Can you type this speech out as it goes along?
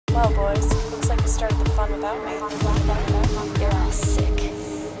started the fun without me. You're all sick.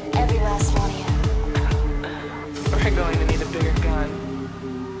 Every last one of you. We're going to need a bigger gun.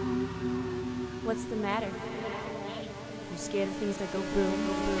 What's the matter? You scared of things that go boom,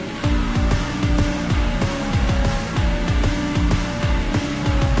 boom, boom?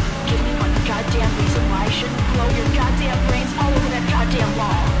 Give me one goddamn reason why I shouldn't blow your goddamn brains all over that goddamn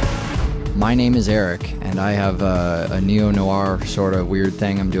wall. My name is Eric, and I have a neo-noir sort of weird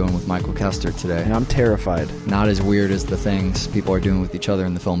thing I'm doing with Michael Kester today. And I'm terrified. Not as weird as the things people are doing with each other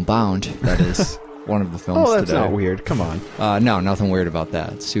in the film Bound. That is one of the films Oh, that's today. not weird. Come on. No, nothing weird about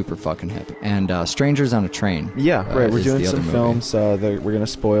that. It's super fucking hip. And Strangers on a Train. Yeah, right. We're is doing the some other films. We're going to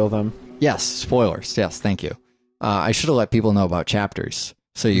spoil them. Yes, spoilers. Yes, thank you. I should have let people know about chapters.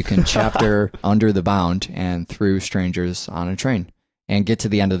 So you can chapter under the Bound and through Strangers on a Train and get to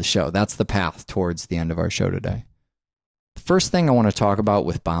the end of the show. That's the path towards the end of our show today. The first thing I want to talk about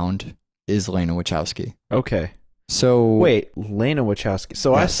with Bound is Lena Wachowski. Okay. So wait, Lena Wachowski.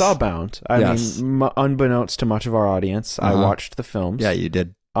 So Yes. I saw Bound. I Yes. mean, unbeknownst to much of our audience, I watched the films. Yeah, you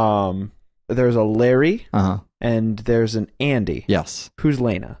did. There's a Larry Uh-huh. and there's an Andy. Yes. Who's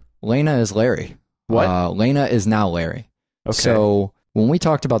Lena? Lena is Larry. What? Lena is now Larry. Okay. So when we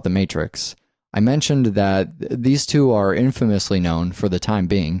talked about The Matrix, I mentioned that these two are infamously known for the time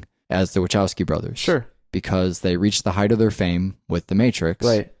being as the Wachowski brothers. Sure. Because they reached the height of their fame with The Matrix.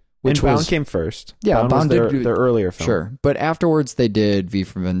 Right. Which and Bound was, came first. Yeah, Bound was did their earlier film. Sure. But afterwards they did V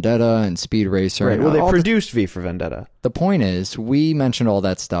for Vendetta and Speed Racer. Right. And Well, they all produced V for Vendetta. the point is, we mentioned all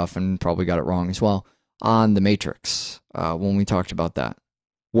that stuff and probably got it wrong as well on The Matrix when we talked about that.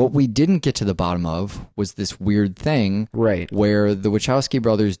 What we didn't get to the bottom of was this weird thing Right. where the Wachowski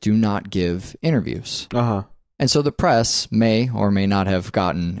brothers do not give interviews. Uh-huh. And so the press may or may not have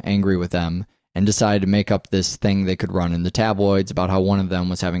gotten angry with them and decided to make up this thing they could run in the tabloids about how one of them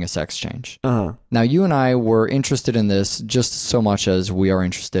was having a sex change. Uh-huh. Now, you and I were interested in this just so much as we are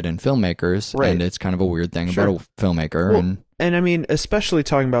interested in filmmakers, Right. and it's kind of a weird thing Sure. about a filmmaker. Well, and I mean, especially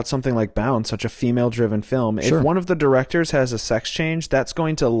talking about something like Bound, such a female-driven film, Sure. if one of the directors has a sex change, that's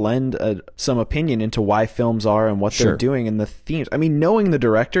going to lend some opinion into why films are and what Sure. they're doing and the themes. I mean, knowing the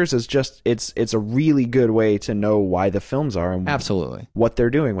directors is just, it's a really good way to know why the films are and Absolutely. what they're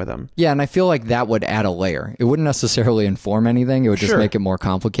doing with them. Yeah, and I feel like that would add a layer. It wouldn't necessarily inform anything. It would just Sure. make it more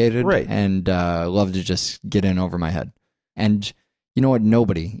complicated. Right. And love to just get in over my head. And you know what?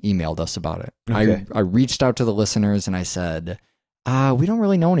 Nobody emailed us about it. Okay. I reached out to the listeners and I said, we don't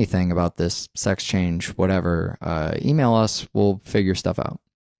really know anything about this sex change, whatever. Email us. We'll figure stuff out.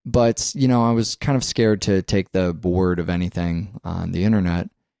 But, you know, I was kind of scared to take the word of anything on the internet.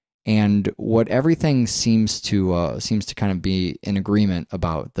 And what everything seems to kind of be in agreement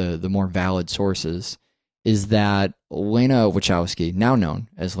about, the more valid sources, is that Lena Wachowski, now known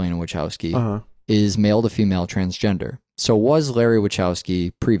as Lena Wachowski, Uh-huh. is male to female transgender. So was Larry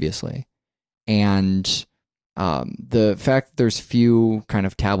Wachowski previously. And the fact that there's few kind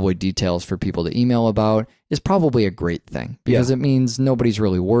of tabloid details for people to email about is probably a great thing, because it means nobody's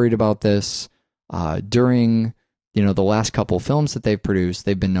really worried about this. During, you know, the last couple films that they've produced,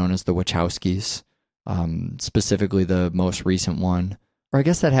 they've been known as the Wachowskis, specifically the most recent one. Or I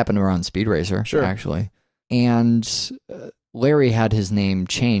guess that happened around Speed Racer, Sure. actually. And Larry had his name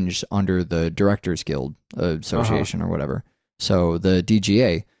changed under the Directors Guild Association or whatever. So the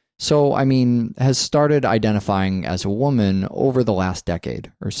DGA. So, I mean, has started identifying as a woman over the last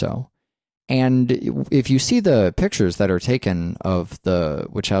decade or so. And if you see the pictures that are taken of the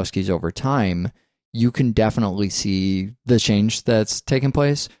Wachowskis over time, you can definitely see the change that's taken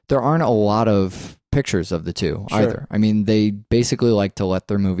place. There aren't a lot of pictures of the two either. I mean, they basically like to let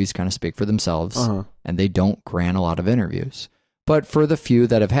their movies kind of speak for themselves, and they don't grant a lot of interviews. But for the few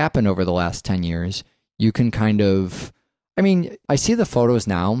that have happened over the last 10 years, you can kind of, I mean, I see the photos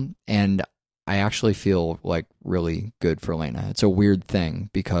now, and I actually feel like really good for Lena. It's a weird thing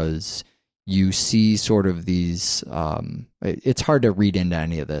because you see sort of these, it's hard to read into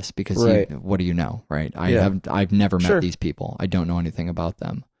any of this because what do you know, right? I've never met these people. I don't know anything about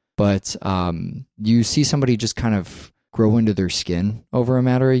them. But you see somebody just kind of grow into their skin over a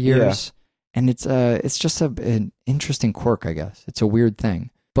matter of years. And it's just an interesting quirk, I guess. It's a weird thing.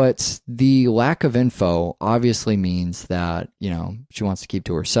 But the lack of info obviously means that, you know, she wants to keep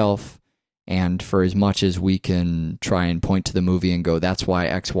to herself. And for as much as we can try and point to the movie and go, that's why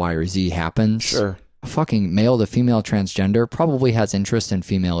X, Y, or Z happens. Sure. A fucking male to female transgender probably has interest in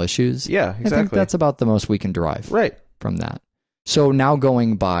female issues. Yeah, exactly. I think that's about the most we can derive from that. So now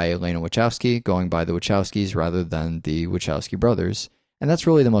going by Lena Wachowski, going by the Wachowskis rather than the Wachowski brothers, And that's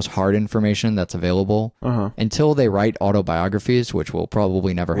really the most hard information that's available. Until they write autobiographies, which will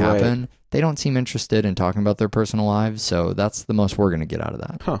probably never happen, they don't seem interested in talking about their personal lives. So that's the most we're going to get out of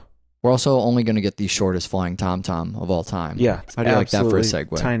that. Huh. We're also only going to get the shortest flying TomTom of all time. Yeah. How do you like that for a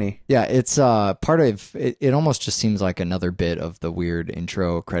segue? Tiny. Yeah, it's part of it. It almost just seems like another bit of the weird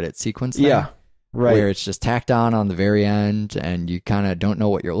intro credit sequence thing. Yeah. Right. Where it's just tacked on the very end and you kind of don't know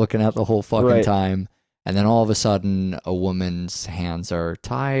what you're looking at the whole fucking time. And then all of a sudden, a woman's hands are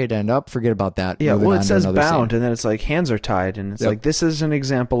tied and up. Forget about that. Yeah, Moving well, on it to says another bound, scene. and then it's like hands are tied, and it's like, this is an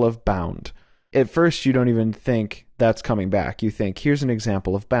example of bound. At first, you don't even think that's coming back. You think, here's an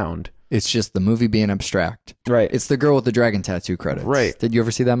example of bound. It's just the movie being abstract. Right. It's the girl with the dragon tattoo credits. Right. Did you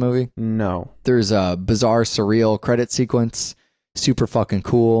ever see that movie? No. There's a bizarre, surreal credit sequence. Super fucking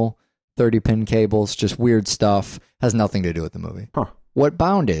cool. 30-pin cables, just weird stuff. Has nothing to do with the movie. Huh. What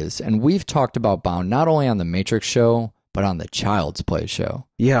Bound is, and we've talked about Bound not only on the Matrix show, but on the Child's Play show.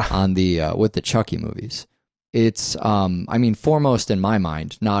 Yeah. On the with the Chucky movies. It's I mean, foremost in my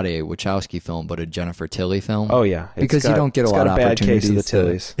mind, not a Wachowski film, but a Jennifer Tilly film. Oh yeah. Because you don't get a lot of opportunities. It's got a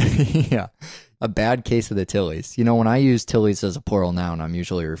bad case of the Tillys. Yeah. A bad case of the Tillys. You know, when I use Tillys as a plural noun, I'm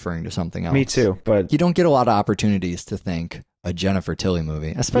usually referring to something else. Me too, but you don't get a lot of opportunities to think a Jennifer Tilly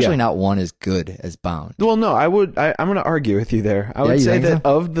movie, especially not one as good as Bound. Well, no, I'm going to argue with you there. I would say that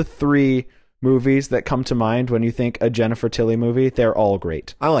of the 3 movies that come to mind when you think a Jennifer Tilly movie, they're all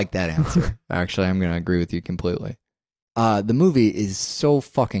great. I like that answer. Actually, I'm going to agree with you completely. The movie is so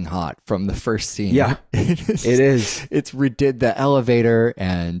fucking hot from the first scene. Yeah, it is. It's redid the elevator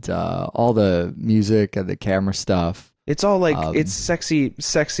and all the music and the camera stuff. It's all like, it's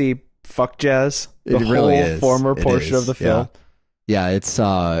sexy fuck jazz. The really whole is. Former portion of the film. Yeah,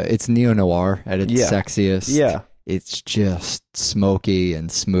 it's neo-noir at its sexiest. Yeah. It's just smoky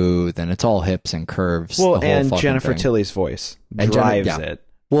and smooth, and it's all hips and curves. Well, and Jennifer Tilly's voice drives it.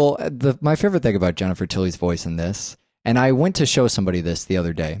 Well, my favorite thing about Jennifer Tilly's voice in this, and I went to show somebody this the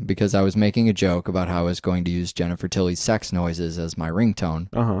other day because I was making a joke about how I was going to use Jennifer Tilly's sex noises as my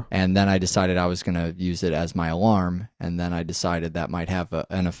ringtone, and then I decided I was going to use it as my alarm, and then I decided that might have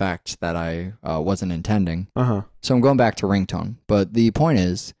an effect that I wasn't intending. So I'm going back to ringtone. But the point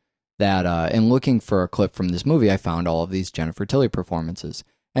is that in looking for a clip from this movie, I found all of these Jennifer Tilly performances,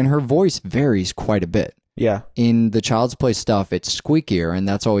 and her voice varies quite a bit. Yeah. In the Child's Play stuff, it's squeakier, and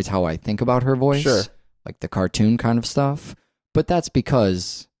that's always how I think about her voice. Sure. Like the cartoon kind of stuff. But that's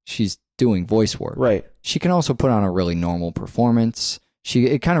because she's doing voice work. Right. She can also put on a really normal performance.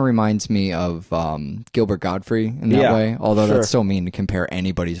 It kind of reminds me of Gilbert Godfrey in that way, although that's so mean to compare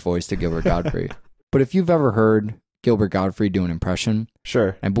anybody's voice to Gilbert Godfrey. But if you've ever heard Gilbert Godfrey do an impression,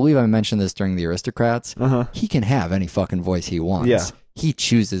 I believe I mentioned this during The Aristocrats, he can have any fucking voice he wants. Yeah. He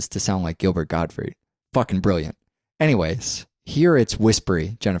chooses to sound like Gilbert Godfrey. Fucking brilliant. Anyways, here it's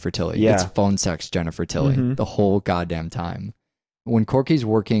whispery Jennifer Tilly. Yeah. It's phone sex Jennifer Tilly the whole goddamn time. When Corky's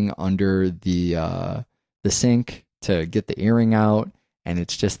working under the sink to get the earring out, and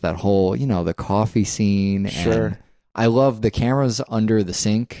it's just that whole, the coffee scene. And I love the cameras under the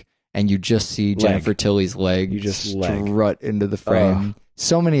sink, and you just see Jennifer Tilly's leg strut into the frame.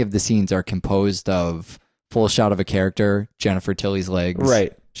 So many of the scenes are composed of full shot of a character, Jennifer Tilly's legs.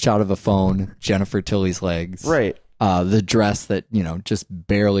 Right. Shot of a phone, Jennifer Tilly's legs. Right. The dress that, just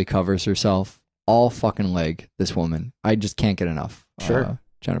barely covers herself. All fucking leg, this woman. I just can't get enough.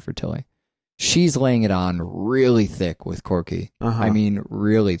 Jennifer Tilly. She's laying it on really thick with Corky. I mean,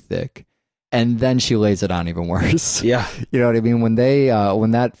 really thick. And then she lays it on even worse. Yeah. You know what I mean? When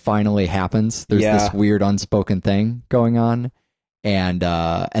when that finally happens, there's this weird unspoken thing going on. And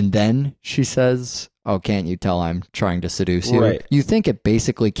then she says, "Oh, can't you tell I'm trying to seduce you?" Right. You think it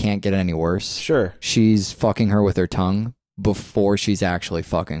basically can't get any worse. Sure. She's fucking her with her tongue before she's actually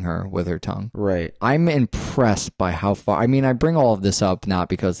fucking her with her tongue. Right. I'm impressed by how far. I mean, I bring all of this up not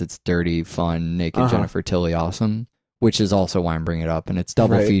because it's dirty, fun, naked Jennifer Tilly awesome, which is also why I'm bringing it up. And it's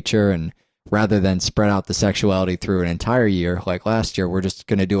double feature. And rather than spread out the sexuality through an entire year, like last year, we're just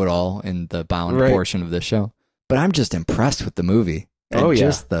going to do it all in the Bound portion of this show. But I'm just impressed with the movie. And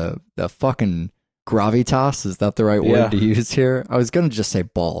just the fucking gravitas, is that the right word to use here? I was going to just say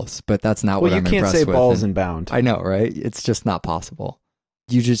balls, but that's not what I'm impressed with. Well, you can't say balls in Bound. I know, right? It's just not possible.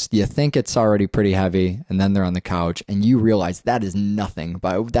 You think it's already pretty heavy, and then they're on the couch, and you realize that is nothing.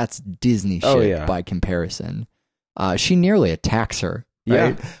 That's Disney shit by comparison. She nearly attacks her.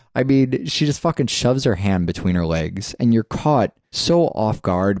 Right? Yeah. I mean, she just fucking shoves her hand between her legs, and you're caught so off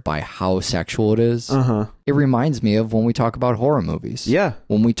guard by how sexual it is. It reminds me of when we talk about horror movies. Yeah.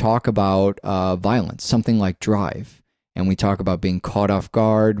 When we talk about violence, something like Drive, and we talk about being caught off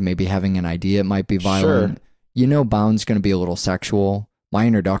guard, maybe having an idea it might be violent. Bound's going to be a little sexual. my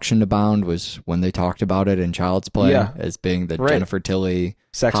introduction to Bound was when they talked about it in Child's Play as being the Jennifer Tilly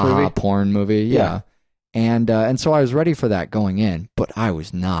sex movie, porn movie. Yeah. And so I was ready for that going in, but I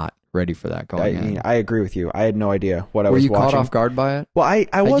was not ready for that going in. I agree with you. I had no idea what I was watching. Were you caught off guard by it? Well, I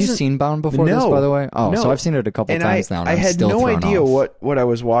wasn't. Had you seen Bound before this, by the way? Oh, so I've seen it a couple times now, and I had still no idea off. what I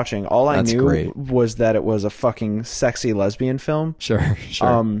was watching. All I That's knew great. was that it was a fucking sexy lesbian film. Sure.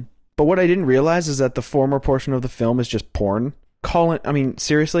 But what I didn't realize is that the former portion of the film is just porn.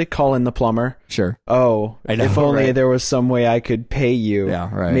 Seriously, call in the plumber. Sure. Oh, I know, if only there was some way I could pay you.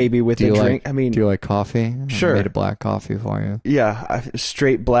 Yeah, right. Maybe with a drink. do you like coffee? Sure. I made a black coffee for you. Yeah,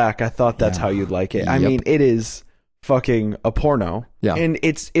 straight black. I thought that's how you'd like it. I mean, it is fucking a porno. Yeah. And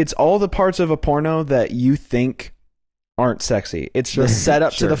it's all the parts of a porno that you think aren't sexy. It's the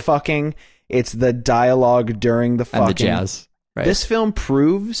setup to the fucking. It's the dialogue during the fucking. And the jazz. Right. This film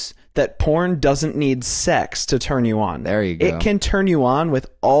proves that porn doesn't need sex to turn you on. There you go. It can turn you on with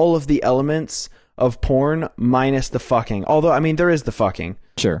all of the elements of porn minus the fucking. Although, I mean, there is the fucking.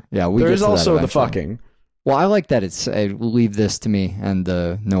 Sure. Yeah, there is also the fucking. Well, I like that it's. Leave this to me and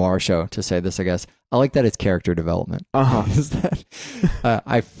the Noir show to say this, I guess. I like that it's character development. Is that?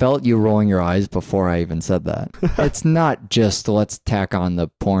 I felt you rolling your eyes before I even said that. It's not just let's tack on the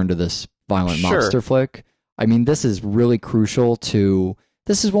porn to this violent monster flick. I mean, this is really crucial to.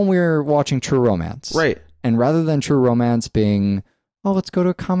 This is when we were watching True Romance. Right. And rather than True Romance being, oh, let's go to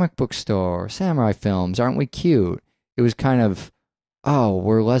a comic book store, samurai films, aren't we cute? It was kind of, oh,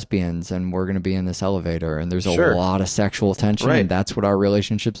 we're lesbians and we're going to be in this elevator and there's a lot of sexual tension and that's what our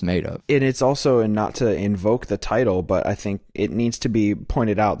relationship's made of. And it's also, and not to invoke the title, but I think it needs to be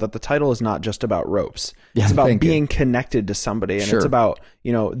pointed out that the title is not just about ropes. Yeah, it's about being connected to somebody. And it's about,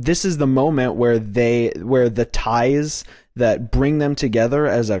 this is the moment where the ties that bring them together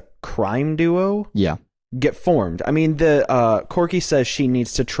as a crime duo get formed. I mean, Corky says she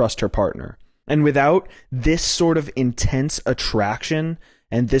needs to trust her partner. And without this sort of intense attraction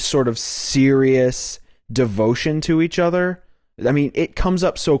and this sort of serious devotion to each other, I mean, it comes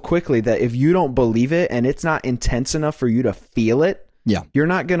up so quickly that if you don't believe it and it's not intense enough for you to feel it, you're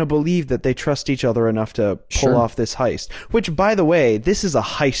not going to believe that they trust each other enough to pull off this heist. Which, by the way, this is a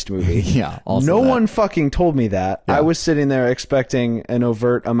heist movie. No one fucking told me that. I was sitting there expecting an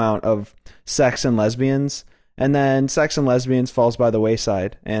overt amount of sex and lesbians. And then Sex and Lesbians falls by the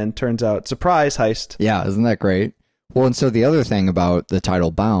wayside and turns out, surprise, heist. Yeah, isn't that great? Well, and so the other thing about the title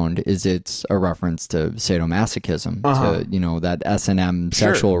Bound is it's a reference to sadomasochism, to, that S&M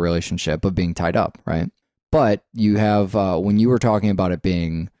sexual relationship of being tied up, right? But you have, when you were talking about it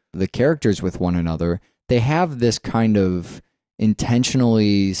being the characters with one another, they have this kind of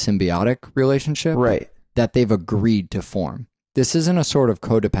intentionally symbiotic relationship that they've agreed to form. This isn't a sort of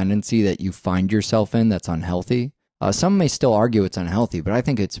codependency that you find yourself in that's unhealthy. Some may still argue it's unhealthy, but I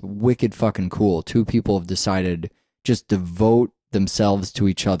think it's wicked fucking cool. Two people have decided just devote themselves to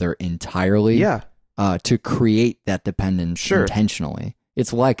each other entirely to create that dependence intentionally.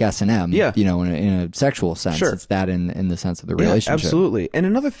 It's like S&M, in a sexual sense. It's that in the sense of the relationship. Absolutely. And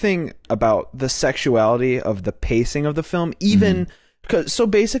another thing about the sexuality of the pacing of the film, even... So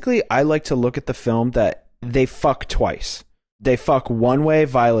basically, I like to look at the film that they fuck twice. They fuck one way,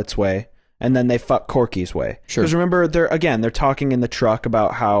 Violet's way, and then they fuck Corky's way. Because remember, they're talking in the truck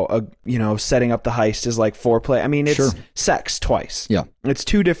about how, setting up the heist is like foreplay. I mean, it's sex twice. Yeah. It's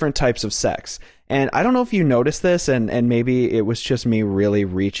two different types of sex. And I don't know if you noticed this, and maybe it was just me really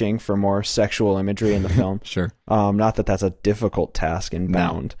reaching for more sexual imagery in the film. Not that that's a difficult task in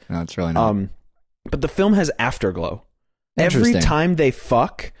Bound. No, it's really not. But the film has afterglow. Every time they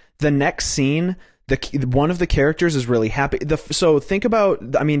fuck, the next scene... one of the characters is really happy. So think about,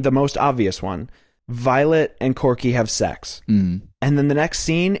 the most obvious one. Violet and Corky have sex. And then the next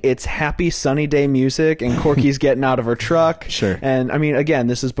scene, it's happy sunny day music and Corky's getting out of her truck. And again,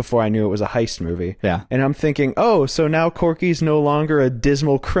 this is before I knew it was a heist movie. And I'm thinking, oh, so now Corky's no longer a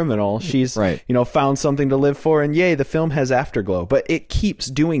dismal criminal. She's, found something to live for. And yay, the film has afterglow. But it keeps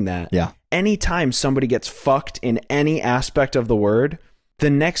doing that. Anytime somebody gets fucked in any aspect of the word, the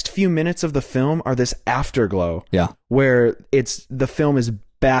next few minutes of the film are this afterglow. Where the film is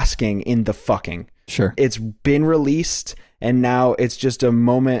basking in the fucking. It's been released and now it's just a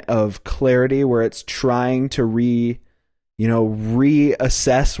moment of clarity where it's trying to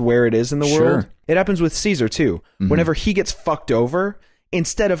reassess where it is in the world. It happens with Caesar too. Whenever he gets fucked over,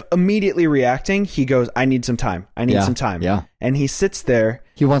 instead of immediately reacting, he goes, I need some time. I need some time. Yeah. And he sits there.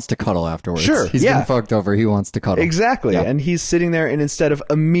 He wants to cuddle afterwards. Sure. He's been fucked over. He wants to cuddle. Exactly. Yeah. And he's sitting there, and instead of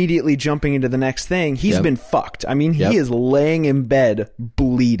immediately jumping into the next thing, he's been fucked. I mean, he is laying in bed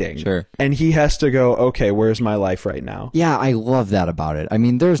bleeding. Sure. And he has to go, okay, where's my life right now? Yeah, I love that about it. I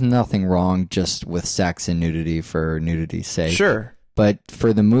mean, there's nothing wrong just with sex and nudity for nudity's sake. Sure. But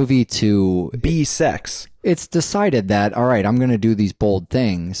for the movie to be sex, it's decided that, all right, I'm going to do these bold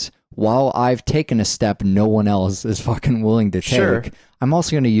things. While I've taken a step no one else is fucking willing to take, Sure. I'm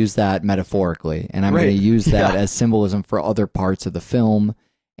also going to use that metaphorically. And I'm going to use that as symbolism for other parts of the film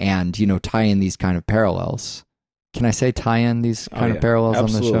and, you know, tie in these kind of parallels. Can I say tie in these kind of parallels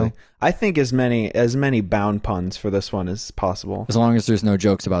Absolutely. on the show? I think as many Bound puns for this one as possible. As long as there's no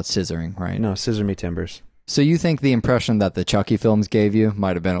jokes about scissoring, right? No, scissor me timbers. So you think the impression that the Chucky films gave you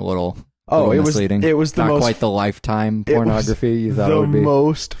might have been a little misleading? It was the not most, quite the Lifetime pornography you thought it would be. The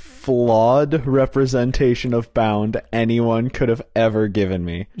most flawed representation of Bound anyone could have ever given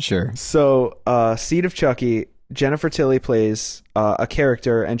me. Sure. So, Seed of Chucky, Jennifer Tilly plays a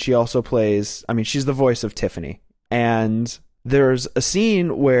character, and she also plays, I mean, she's the voice of Tiffany. And there's a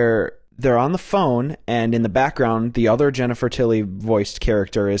scene where they're on the phone, and in the background, the other Jennifer Tilly voiced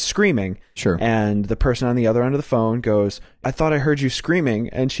character is screaming. Sure. And the person on the other end of the phone goes, I thought I heard you screaming.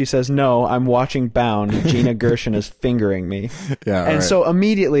 And she says, no, I'm watching Bound. Gina Gershon is fingering me. Yeah. And so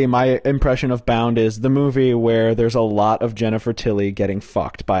immediately my impression of Bound is the movie where there's a lot of Jennifer Tilly getting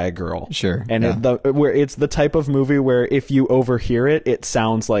fucked by a girl. Sure. And where it's the type of movie where if you overhear it, it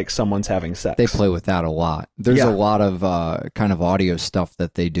sounds like someone's having sex. They play with that a lot. There's a lot of kind of audio stuff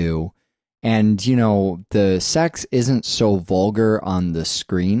that they do. And, you know, the sex isn't so vulgar on the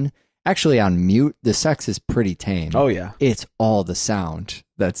screen. Actually, on mute, the sex is pretty tame. Oh, yeah. It's all the sound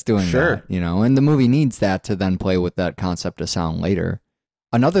that's doing that, you know, and the movie needs that to then play with that concept of sound later.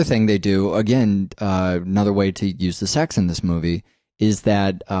 Another thing they do, again, another way to use the sex in this movie is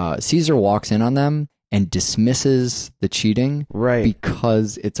that Caesar walks in on them and dismisses the cheating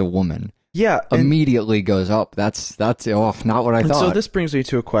because it's a woman. Yeah. Immediately goes up. That's not what I thought. So this brings me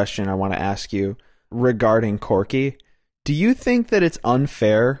to a question I want to ask you regarding Corky. Do you think that it's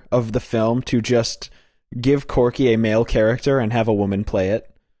unfair of the film to just give Corky a male character and have a woman play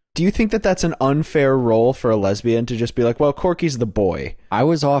it? Do you think that that's an unfair role for a lesbian to just be like, well, Corky's the boy? I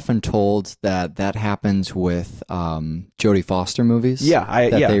was often told that happens with Jodie Foster movies. Yeah,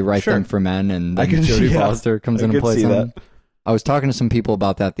 they write them for men, and then Jodie Foster comes in and plays them. I was talking to some people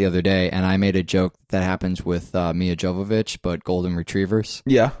about that the other day, and I made a joke that happens with Mia Jovovich, but golden retrievers.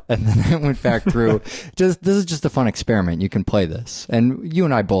 Yeah. And then I went back through. This is just a fun experiment. You can play this. And you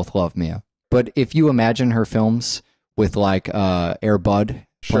and I both love Mia. But if you imagine her films with like Air Bud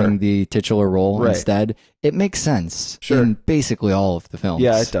playing the titular role instead, it makes sense in basically all of the films.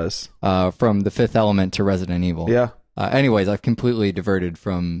 Yeah, it does. From The Fifth Element to Resident Evil. Yeah. Anyways, I've completely diverted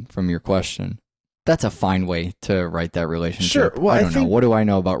from your question. That's a fine way to write that relationship. Sure. Well, I don't know. What do I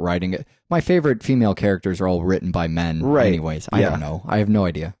know about writing it? My favorite female characters are all written by men anyways. I don't know. I have no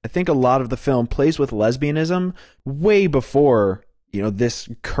idea. I think a lot of the film plays with lesbianism way before, you know, this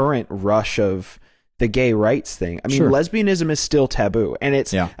current rush of the gay rights thing. I mean, lesbianism is still taboo. And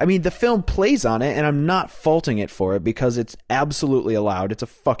it's, I mean, the film plays on it, and I'm not faulting it for it because it's absolutely allowed. It's a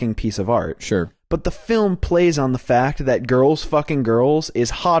fucking piece of art. Sure. But the film plays on the fact that girls fucking girls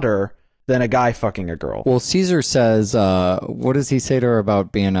is hotter than a guy fucking a girl. Well, Caesar says, what does he say to her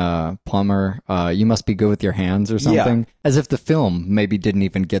about being a plumber? You must be good with your hands or something. As if the film maybe didn't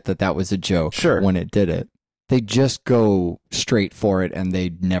even get that was a joke when it did it. They just go straight for it and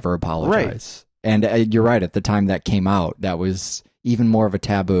they never apologize. And you're right, at the time that came out, that was even more of a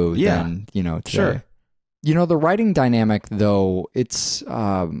taboo than, you know, today. Sure. You know, the writing dynamic, though, it's,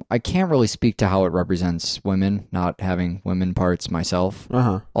 I can't really speak to how it represents women, not having women parts myself.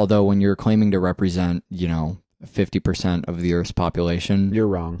 Although when you're claiming to represent, you know, 50% of the Earth's population, you're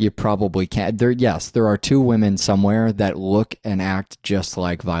wrong. You probably can't. There are two women somewhere that look and act just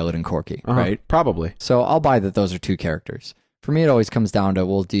like Violet and Corky, right? Probably. So I'll buy that those are two characters. For me, it always comes down to,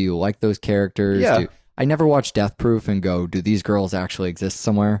 well, do you like those characters? Yeah. I never watch Death Proof and go, do these girls actually exist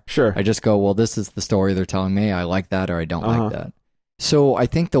somewhere? Sure. I just go, well, this is the story they're telling me. I like that or I don't like that. So I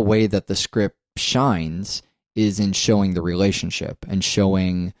think the way that the script shines is in showing the relationship and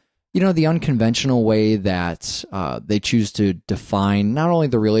showing, you know, the unconventional way that they choose to define not only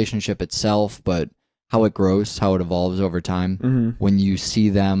the relationship itself, but how it grows, how it evolves over time. When you see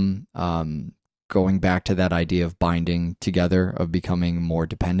them going back to that idea of binding together, of becoming more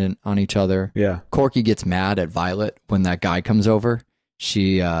dependent on each other. Yeah. Corky gets mad at Violet when that guy comes over.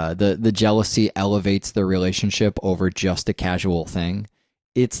 She, the jealousy elevates the relationship over just a casual thing.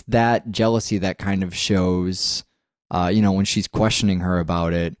 it's that jealousy that kind of shows, when she's questioning her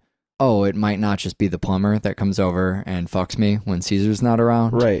about it. Oh, it might not just be the plumber that comes over and fucks me when Caesar's not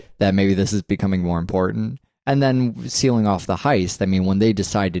around. Right. That maybe this is becoming more important. And then sealing off the heist. I mean, when they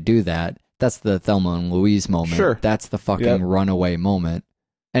decide to do that, that's the Thelma and Louise moment. Sure. That's the fucking runaway moment.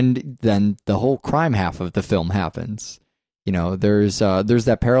 And then the whole crime half of the film happens. There's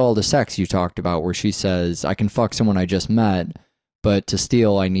that parallel to sex you talked about where she says, I can fuck someone I just met, but to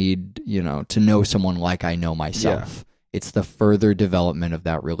steal, I need, to know someone like I know myself. Yeah. It's the further development of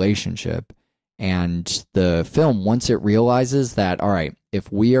that relationship. And the film, once it realizes that, all right, if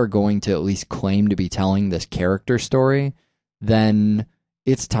we are going to at least claim to be telling this character story, then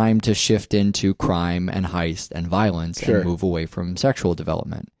it's time to shift into crime and heist and violence and move away from sexual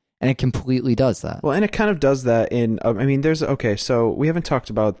development. And it completely does that. Well, and it kind of does that in, so we haven't talked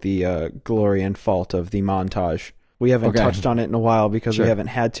about the glory and fault of the montage. We haven't touched on it in a while because we haven't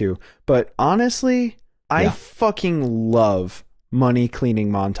had to. But honestly, I fucking love money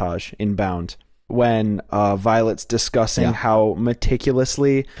cleaning montage in Bound. When Violet's discussing how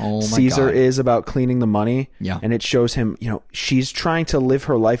meticulously Caesar is about cleaning the money. Yeah. And it shows him, she's trying to live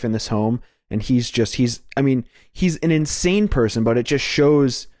her life in this home. And he's an insane person, but it just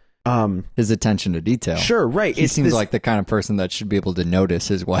shows his attention to detail. Sure, right. He seems like the kind of person that should be able to notice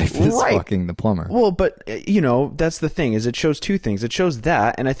his wife is fucking the plumber. Well, but that's the thing, is it shows two things. It shows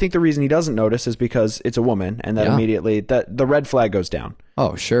that, and I think the reason he doesn't notice is because it's a woman, and that immediately that the red flag goes down.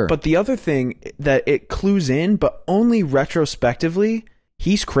 Oh, sure. But the other thing that it clues in, but only retrospectively,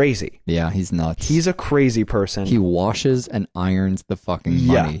 he's crazy. Yeah, he's nuts. He's a crazy person. He washes and irons the fucking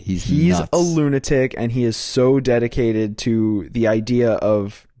money. He's nuts. A lunatic, and he is so dedicated to the idea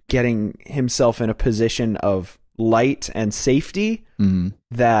of getting himself in a position of light and safety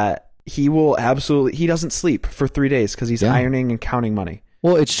that he doesn't sleep for 3 days because he's ironing and counting money.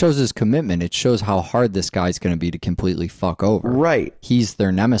 Well, it shows his commitment. It shows how hard this guy's going to be to completely fuck over. Right. He's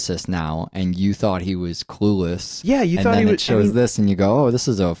their nemesis now, and you thought he was clueless. Yeah, you thought he was... And then it shows this, and you go, oh, this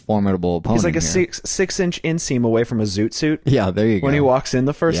is a formidable opponent. He's like a six-inch inseam away from a zoot suit. Yeah, there you go. When he walks in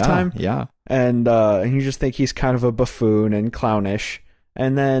the first time. Yeah. And you just think he's kind of a buffoon and clownish.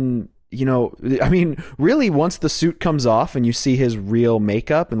 And then, really, once the suit comes off and you see his real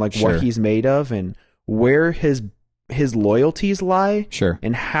makeup and what he's made of and where his loyalties lie,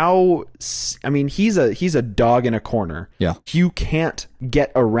 and how, he's a dog in a corner. Yeah, you can't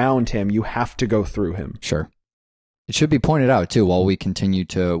get around him. You have to go through him. Sure. It should be pointed out too, while we continue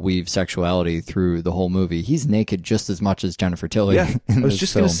to weave sexuality through the whole movie, he's naked just as much as Jennifer Tilly. Yeah, I was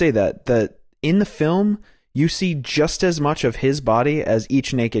just going to say that in the film, you see just as much of his body as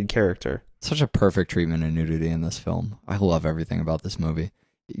each naked character. Such a perfect treatment of nudity in this film. I love everything about this movie.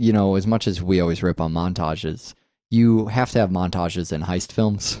 As much as we always rip on montages, you have to have montages in heist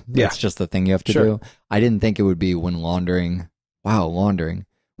films. That's just the thing you have to do. I didn't think it would be when laundering. Wow, laundering.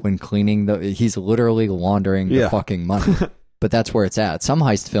 When cleaning he's literally laundering the fucking money. But that's where it's at. Some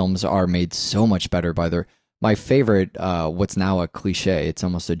heist films are made so much better by my favorite, what's now a cliche, it's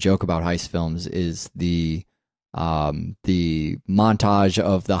almost a joke about heist films, is the montage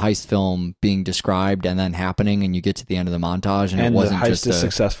of the heist film being described and then happening, and you get to the end of the montage, and it wasn't the heist just is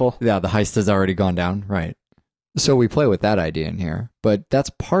successful. Yeah, the heist has already gone down, right? So we play with that idea in here, but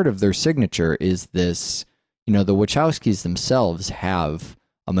that's part of their signature. Is this, the Wachowskis themselves have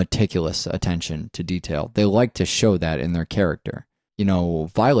a meticulous attention to detail. They like to show that in their character.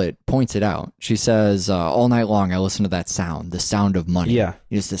 Violet points it out. She says, all night long I listen to that sound, the sound of money. Yeah.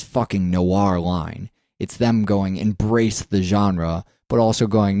 It's this fucking noir line. It's them going, embrace the genre, but also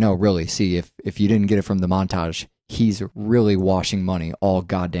going, no, really, see, if you didn't get it from the montage, he's really washing money all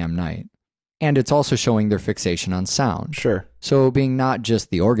goddamn night. And it's also showing their fixation on sound. Sure. So being not just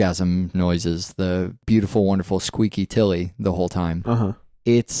the orgasm noises, the beautiful, wonderful squeaky Tilly the whole time. Uh-huh.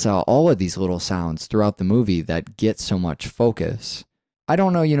 It's all of these little sounds throughout the movie that get so much focus. I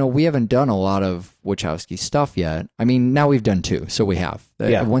don't know, we haven't done a lot of Wachowski stuff yet. I mean, now we've done 2, so we have.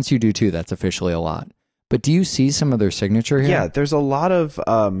 Yeah. Once you do 2, that's officially a lot. But do you see some of their signature here? Yeah, there's a lot of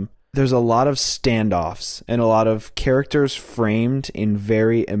standoffs and a lot of characters framed in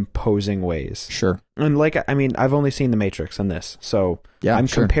very imposing ways. Sure. And I've only seen The Matrix in this, so I'm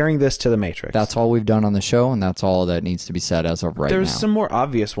comparing this to The Matrix. That's all we've done on the show, and that's all that needs to be said as of right now. There's some more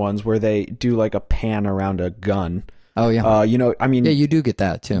obvious ones where they do a pan around a gun. Oh, yeah. Yeah, you do get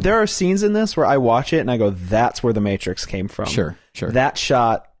that, too. There are scenes in this where I watch it and I go, that's where The Matrix came from. Sure. That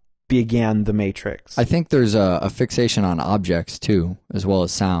shot began The Matrix. I think there's a fixation on objects, too, as well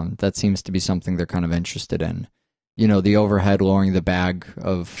as sound. That seems to be something they're kind of interested in. The overhead lowering the bag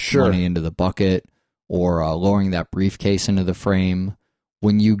of money into the bucket, or lowering that briefcase into the frame,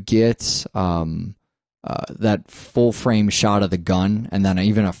 when you get that full frame shot of the gun and then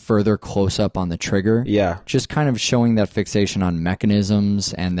even a further close up on the trigger. Yeah. Just kind of showing that fixation on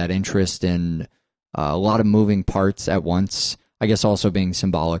mechanisms and that interest in a lot of moving parts at once. I guess also being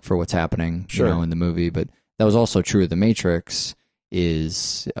symbolic for what's happening, in the movie. But that was also true of The Matrix,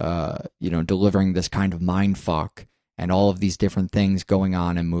 is, delivering this kind of mind fuck and all of these different things going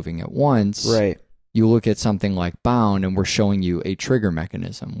on and moving at once. Right. You look at something like Bound and we're showing you a trigger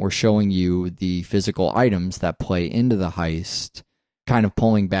mechanism. We're showing you the physical items that play into the heist, kind of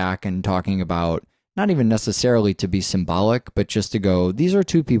pulling back and talking about not even necessarily to be symbolic, but just to go, these are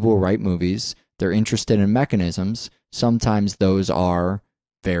two people who write movies. They're interested in mechanisms. Sometimes those are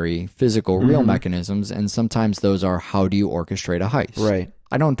very physical, real mechanisms, and sometimes those are how do you orchestrate a heist. Right.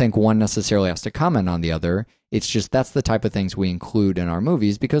 I don't think one necessarily has to comment on the other. It's just that's the type of things we include in our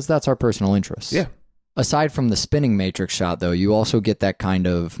movies because that's our personal interest. Yeah. Aside from the spinning Matrix shot, though, you also get that kind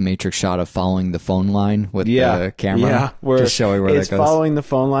of Matrix shot of following the phone line with the camera. Yeah, where just showing where it's that goes. following the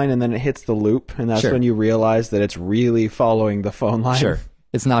phone line and then it hits the loop, and that's when you realize that it's really following the phone line. Sure.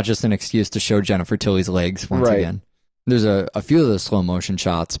 It's not just an excuse to show Jennifer Tilly's legs once again. There's a few of the slow motion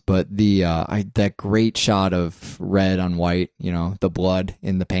shots, but that great shot of red on white, the blood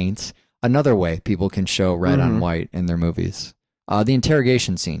in the paints, another way people can show red on white in their movies. The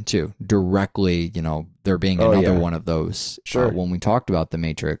interrogation scene, too, directly, there being another one of those when we talked about The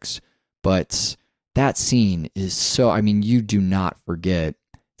Matrix. But that scene is so, you do not forget.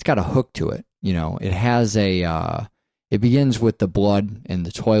 It's got a hook to it. It has it begins with the blood in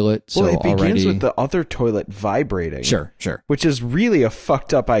the toilet. So it begins already, with the other toilet vibrating. Sure. Which is really a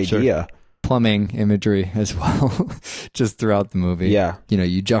fucked up idea. Sure. Plumbing imagery as well, just throughout the movie. Yeah.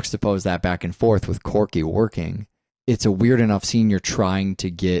 You juxtapose that back and forth with Corky working. It's a weird enough scene. You're trying to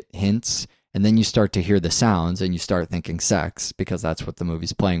get hints, and then you start to hear the sounds, and you start thinking sex, because that's what the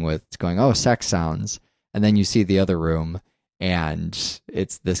movie's playing with. It's going, oh, sex sounds. And then you see the other room, and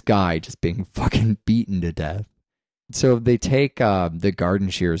it's this guy just being fucking beaten to death. So they take the garden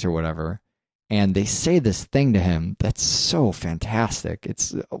shears or whatever, and they say this thing to him that's so fantastic.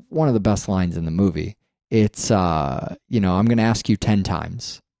 It's one of the best lines in the movie. It's, I'm going to ask you 10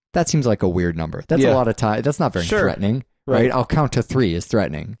 times. That seems like a weird number. That's a lot of time. That's not very threatening, right? I'll count to 3 is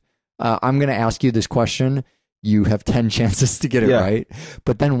threatening. I'm going to ask you this question. You have 10 chances to get it right.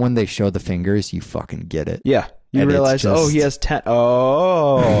 But then when they show the fingers, you fucking get it. Yeah. You realize, he has 10.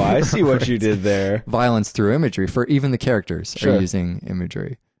 Oh, I see what you did there. Violence through imagery, for even the characters are using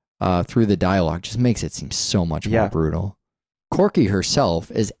imagery through the dialogue, just makes it seem so much more brutal. Corky herself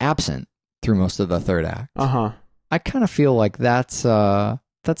is absent through most of the third act. I kind of feel like that's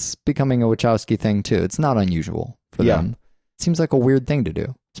becoming a Wachowski thing too. It's not unusual for them. It seems like a weird thing to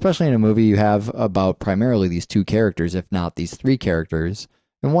do, especially in a movie you have about primarily these 2 characters, if not these 3 characters,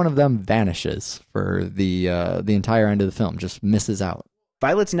 and one of them vanishes for the entire end of the film, just misses out.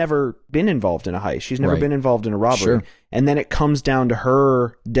 Violet's never been involved in a heist. She's never been involved in a robbery. And then it comes down to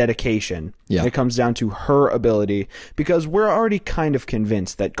her dedication. Yeah. It comes down to her ability, because we're already kind of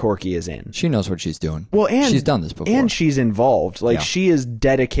convinced that Corky is in. She knows what she's doing. Well, and she's done this before. And she's involved. She is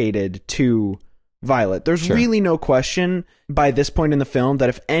dedicated to Violet. There's really no question by this point in the film that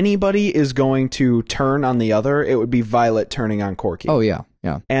if anybody is going to turn on the other, it would be Violet turning on Corky. Oh, yeah.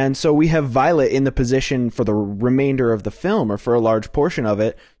 Yeah. And so we have Violet in the position for the remainder of the film, or for a large portion of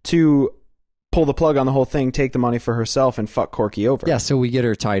it, to pull the plug on the whole thing, take the money for herself, and fuck Corky over. Yeah, so we get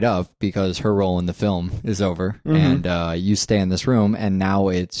her tied up because her role in the film is over, and you stay in this room, and now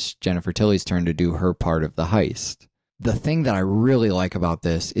it's Jennifer Tilly's turn to do her part of the heist. The thing that I really like about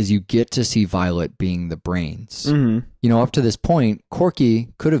this is you get to see Violet being the brains. Up to this point, Corky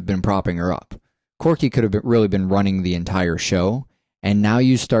could have been propping her up. Corky could have really been running the entire show. And now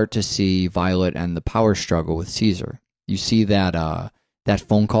you start to see Violet and the power struggle with Caesar. You see that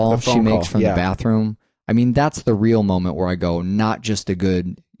phone call she makes from the bathroom. That's the real moment where I go, not just a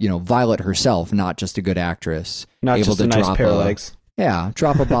good, Violet herself, not just a good actress. Not able just to a nice drop pair of legs. Yeah,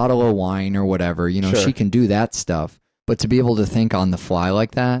 drop a bottle of wine or whatever. She can do that stuff. But to be able to think on the fly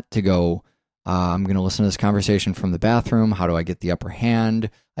like that, to go, I'm going to listen to this conversation from the bathroom. How do I get the upper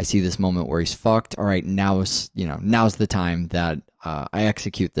hand? I see this moment where he's fucked. All right, now's the time that I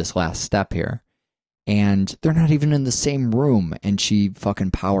execute this last step here. And they're not even in the same room, and she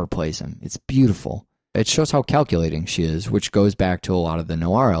fucking power plays him. It's beautiful. It shows how calculating she is, which goes back to a lot of the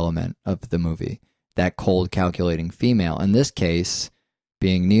noir element of the movie. That cold, calculating female. In this case,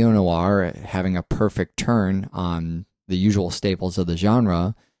 being neo-noir, having a perfect turn on the usual staples of the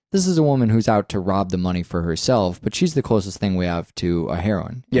genre, this is a woman who's out to rob the money for herself, but she's the closest thing we have to a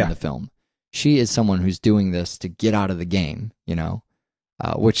heroine in the film. She is someone who's doing this to get out of the game,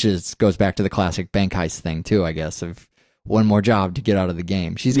 which goes back to the classic bank heist thing too, I guess, of one more job to get out of the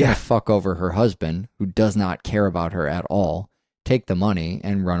game. She's going to fuck over her husband, who does not care about her at all, take the money,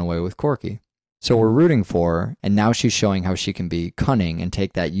 and run away with Corky. So we're rooting for her, and now she's showing how she can be cunning and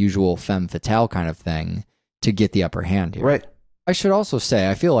take that usual femme fatale kind of thing to get the upper hand here. Right. I should also say,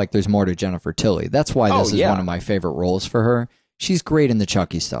 I feel like there's more to Jennifer Tilly. That's why this is one of my favorite roles for her. She's great in the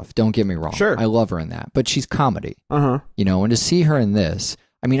Chucky stuff, don't get me wrong. Sure. I love her in that, but she's comedy. Uh-huh. You know, and to see her in this,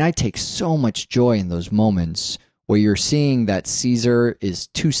 I mean, I take so much joy in those moments where you're seeing that Caesar is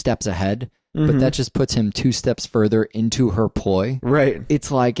 2 steps ahead, but that just puts him 2 steps further into her ploy. Right.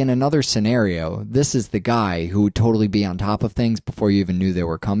 It's like in another scenario, this is the guy who would totally be on top of things before you even knew they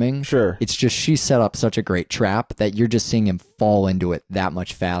were coming. Sure. It's just she set up such a great trap that you're just seeing him fall into it that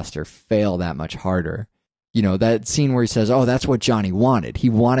much faster, fail that much harder. You know, that scene where he says, oh, that's what Johnny wanted. He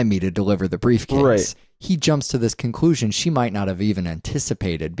wanted me to deliver the briefcase. Right. He jumps to this conclusion she might not have even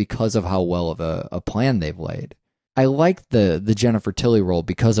anticipated because of how well of a plan they've laid. I like the Jennifer Tilly role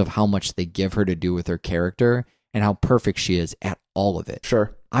because of how much they give her to do with her character and how perfect she is at all of it.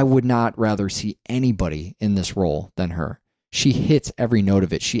 Sure. I would not rather see anybody in this role than her. She hits every note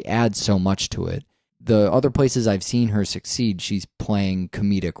of it. She adds so much to it. The other places I've seen her succeed, she's playing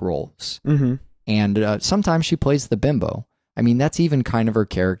comedic roles. Mm-hmm. And sometimes she plays the bimbo. I mean, that's even kind of her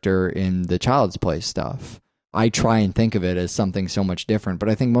character in the Child's Play stuff. I try and think of it as something so much different, but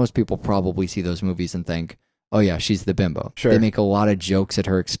I think most people probably see those movies and think, oh yeah, she's the bimbo. Sure. They make a lot of jokes at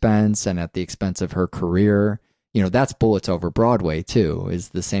her expense and at the expense of her career. You know, that's Bullets Over Broadway too, is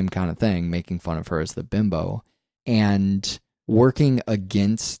the same kind of thing, making fun of her as the bimbo. And working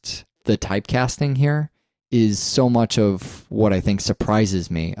against the typecasting here is so much of what I think surprises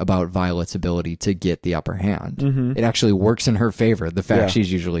me about Violet's ability to get the upper hand. Mm-hmm. It actually works in her favor, the fact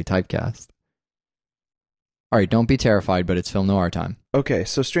she's usually typecast. All right, don't be terrified, but it's film noir time. Okay,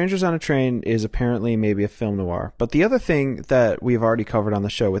 so Strangers on a Train is apparently maybe a film noir. But the other thing that we've already covered on the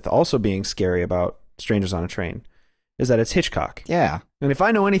show with also being scary about Strangers on a Train is that it's Hitchcock. Yeah. And if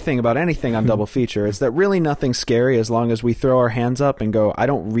I know anything about anything on Double Feature, it's that really nothing's scary as long as we throw our hands up and go, I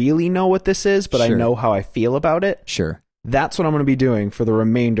don't really know what this is, but I know how I feel about it. Sure. That's what I'm going to be doing for the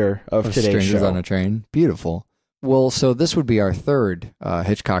remainder of today's Strangers show. on a Train. Beautiful. Well, so this would be our third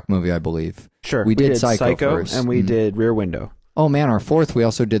Hitchcock movie, I believe. Sure. We did Psycho first. And we did Rear Window. Oh, man, our fourth, we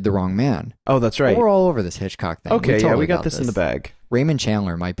also did The Wrong Man. Oh, that's right. We're all over this Hitchcock thing. Okay, we got this in the bag. Raymond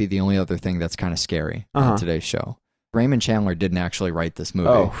Chandler might be the only other thing that's kind of scary on today's show. Raymond Chandler didn't actually write this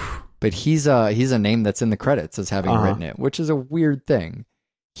movie, but he's a name that's in the credits as having written it, which is a weird thing.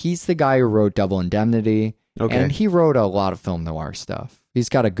 He's the guy who wrote Double Indemnity, and he wrote a lot of film noir stuff. He's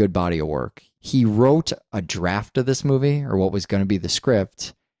got a good body of work. He wrote a draft of this movie, or what was going to be the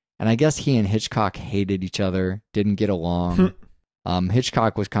script, and I guess he and Hitchcock hated each other, didn't get along.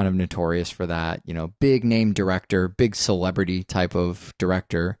 Hitchcock was kind of notorious for that, you know, big name director, big celebrity type of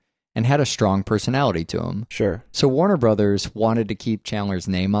director, and had a strong personality to him. Sure. So Warner Brothers wanted to keep Chandler's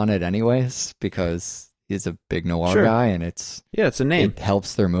name on it anyways, because he's a big noir guy, and it's a name. It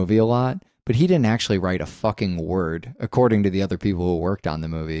helps their movie a lot. But he didn't actually write a fucking word, according to the other people who worked on the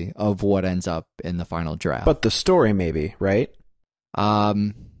movie, of what ends up in the final draft. But the story, maybe, right?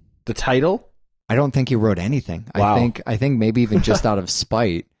 The title? I don't think he wrote anything. Wow. I think maybe even just out of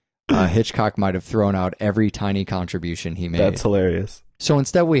spite, Hitchcock might have thrown out every tiny contribution he made. That's hilarious. So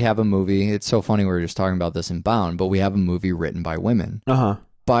instead we have a movie. It's so funny we were just talking about this in Bound, but we have a movie written by women.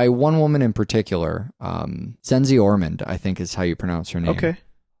 By one woman in particular, Zenzi Ormond, I think is how you pronounce her name. Okay.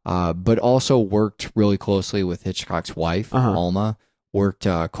 But also worked really closely with Hitchcock's wife, Alma. Worked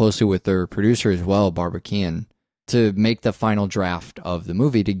closely with their producer as well, Barbara Kean, to make the final draft of the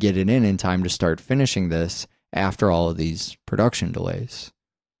movie to get it in time to start finishing this after all of these production delays.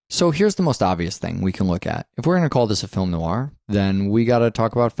 So here's the most obvious thing we can look at. If we're going to call this a film noir, then we got to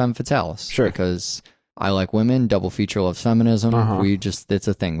talk about femme fatales. Sure. Because I like women, double feature loves feminism. It's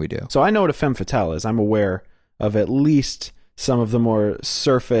a thing we do. So I know what a femme fatale is. I'm aware of at least some of the more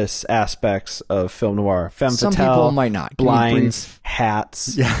surface aspects of film noir. Femme Some fatale, people might not. Blinds,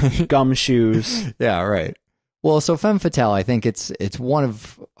 hats, gumshoes. Yeah, right. Well, so femme fatale, I think it's one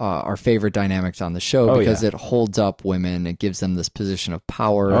of our favorite dynamics on the show because it holds up women. It gives them this position of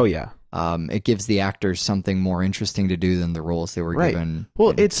power. Oh, yeah. It gives the actors something more interesting to do than the roles they were given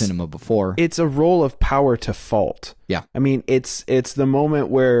in cinema before. It's a role of power to fault. Yeah. I mean, it's the moment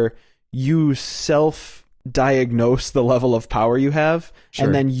where you self-diagnose the level of power you have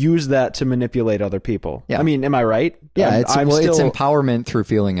and then use that to manipulate other people. Yeah. I mean, am I right? Yeah, it's empowerment through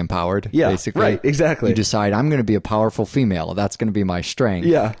feeling empowered, basically. Right, exactly. You decide, I'm going to be a powerful female. That's going to be my strength.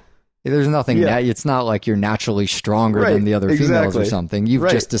 Yeah. There's nothing that it's not like you're naturally stronger than the other females or something. You've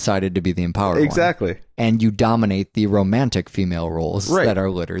just decided to be the empowered one. And you dominate the romantic female roles that are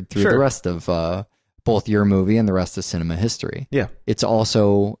littered through the rest of both your movie and the rest of cinema history. Yeah. It's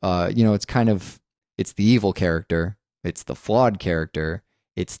also, it's the evil character. It's the flawed character.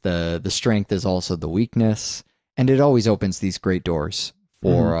 It's the strength is also the weakness. And it always opens these great doors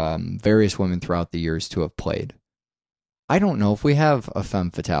for various women throughout the years to have played. I don't know if we have a femme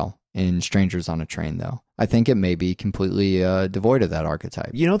fatale in Strangers on a Train, though. I think it may be completely devoid of that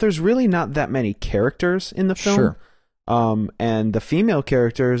archetype. There's really not that many characters in the film. Sure. And the female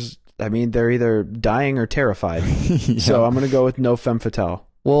characters, I mean, they're either dying or terrified. So I'm going to go with no femme fatale.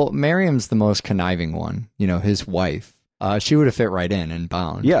 Well, Miriam's the most conniving one, his wife. She would have fit right in and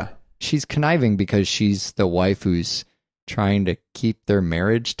Bound. Yeah. She's conniving because she's the wife who's trying to keep their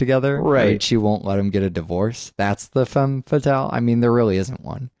marriage together. Right. She won't let him get a divorce. That's the femme fatale. I mean, there really isn't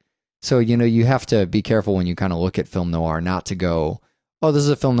one. So, you have to be careful when you kind of look at film noir, not to go, oh, this is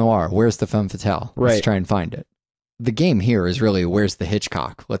a film noir. Where's the femme fatale? Right. Let's try and find it. The game here is really, where's the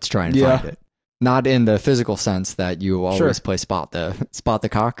Hitchcock? Let's try and find it. Not in the physical sense that you always play spot the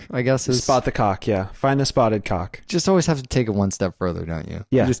cock, I guess. Spot the cock, yeah. Find the spotted cock. Just always have to take it one step further, don't you?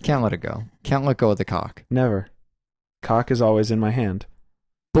 Yeah. You just can't let it go. Can't let go of the cock. Never. Cock is always in my hand.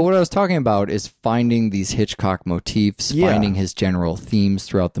 But what I was talking about is finding these Hitchcock motifs, finding his general themes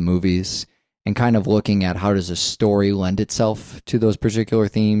throughout the movies, and kind of looking at how does a story lend itself to those particular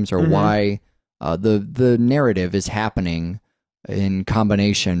themes, or why the narrative is happening in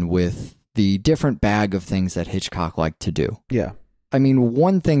combination with the different bag of things that Hitchcock liked to do. Yeah. I mean,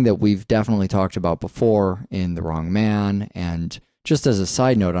 one thing that we've definitely talked about before in The Wrong Man, and just as a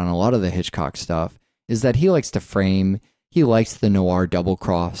side note on a lot of the Hitchcock stuff, is that he likes to frame, he likes the noir double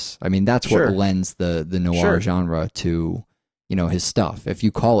cross. I mean, that's what lends the noir genre to, his stuff. If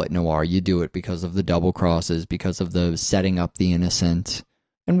you call it noir, you do it because of the double crosses, because of the setting up the innocent.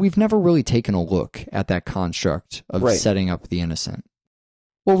 And we've never really taken a look at that construct of setting up the innocent.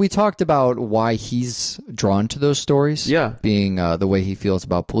 Well, we talked about why he's drawn to those stories, being the way he feels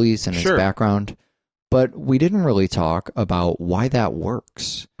about police and his background. But we didn't really talk about why that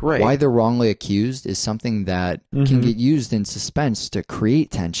works. Right. Why the wrongly accused is something that can get used in suspense to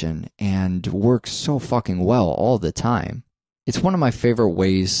create tension and works so fucking well all the time. It's one of my favorite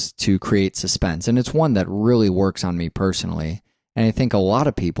ways to create suspense, and it's one that really works on me personally. And I think a lot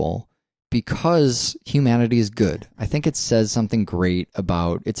of people, because humanity is good, I think it says something great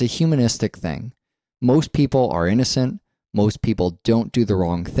about, it's a humanistic thing. Most people are innocent. Most people don't do the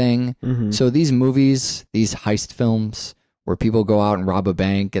wrong thing. So these movies, these heist films, where people go out and rob a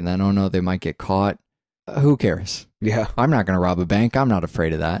bank and then, oh no, they might get caught. Who cares? Yeah. I'm not going to rob a bank. I'm not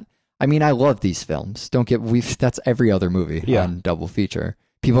afraid of that. I mean, I love these films. That's every other movie on Double Feature.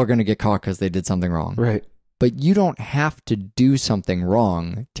 People are going to get caught because they did something wrong. Right. But you don't have to do something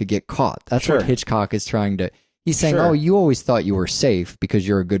wrong to get caught. That's what Hitchcock is trying to... He's saying, oh, you always thought you were safe because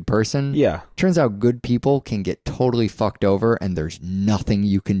you're a good person. Yeah. Turns out good people can get totally fucked over and there's nothing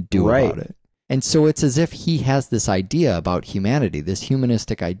you can do about it. And so it's as if he has this idea about humanity, this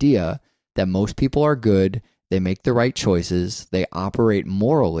humanistic idea that most people are good, they make the right choices, they operate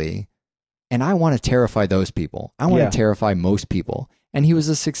morally, and I want to terrify those people. I want to terrify most people. And he was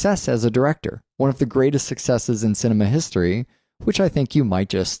a success as a director, one of the greatest successes in cinema history, which I think you might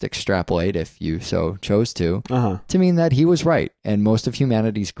just extrapolate, if you so chose to mean that he was right, and most of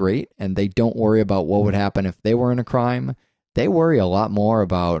humanity's great, and they don't worry about what would happen if they were in a crime. They worry a lot more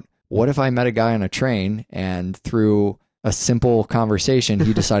about, what if I met a guy on a train, and through a simple conversation,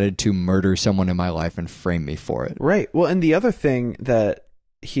 he decided to murder someone in my life and frame me for it. Right. Well, and the other thing that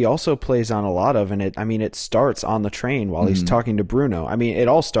he also plays on a lot of, and it starts on the train while he's talking to Bruno. I mean, it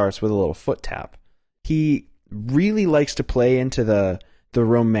all starts with a little foot tap. He really likes to play into the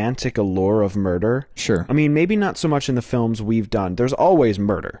romantic allure of murder. Sure. I mean, maybe not so much in the films we've done. There's always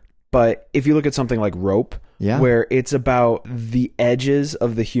murder. But if you look at something like Rope, where it's about the edges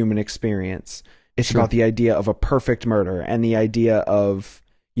of the human experience, it's about the idea of a perfect murder and the idea of,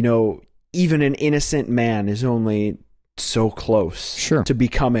 even an innocent man is only so close to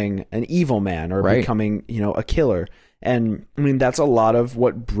becoming an evil man or becoming, a killer. And I mean, that's a lot of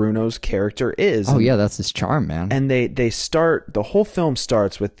what Bruno's character is. Oh, yeah, that's his charm, man. And the whole film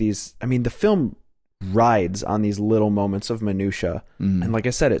starts with these, I mean, the film rides on these little moments of minutia. And like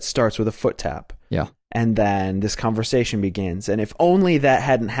I said, it starts with a foot tap. Yeah. And then this conversation begins. And if only that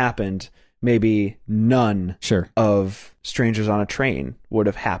hadn't happened, maybe none of Strangers on a Train would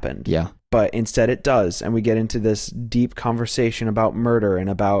have happened. Yeah. But instead it does. And we get into this deep conversation about murder and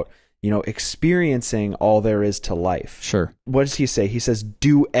about experiencing all there is to life. Sure. What does he say? He says,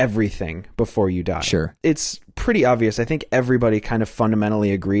 do everything before you die. Sure. It's pretty obvious. I think everybody kind of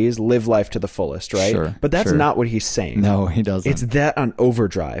fundamentally agrees, live life to the fullest, right? Sure. But that's not what he's saying. No, he doesn't. It's that on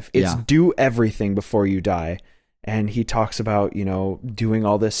overdrive. It's do everything before you die. And he talks about, doing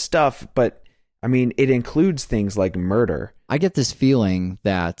all this stuff, but I mean, it includes things like murder. I get this feeling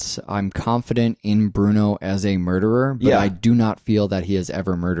that I'm confident in Bruno as a murderer, but I do not feel that he has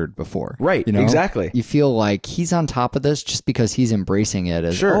ever murdered before. Right, exactly. You feel like he's on top of this just because he's embracing it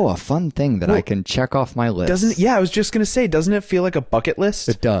as, a fun thing that I can check off my list. I was just going to say, doesn't it feel like a bucket list?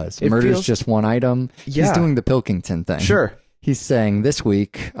 It does. Murder's just one item. Yeah. He's doing the Pilkington thing. Sure. He's saying, this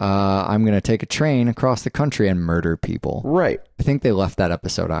week, I'm going to take a train across the country and murder people. Right. I think they left that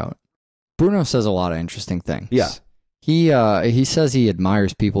episode out. Bruno says a lot of interesting things. Yeah. He says he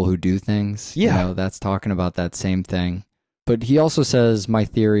admires people who do things. Yeah. That's talking about that same thing. But he also says, my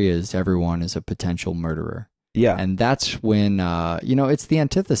theory is everyone is a potential murderer. Yeah. And that's when, it's the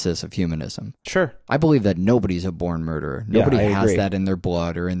antithesis of humanism. Sure. I believe that nobody's a born murderer. Nobody has that in their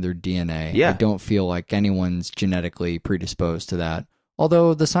blood or in their DNA. Yeah. I don't feel like anyone's genetically predisposed to that.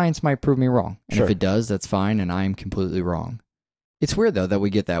 Although the science might prove me wrong. And if it does, that's fine, and I am completely wrong. It's weird, though, that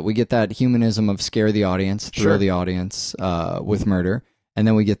we get that. We get that humanism of scare the audience, thrill the audience with murder. And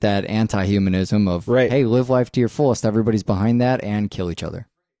then we get that anti-humanism of, hey, live life to your fullest. Everybody's behind that and kill each other.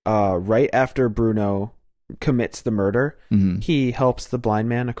 Right after Bruno commits the murder, he helps the blind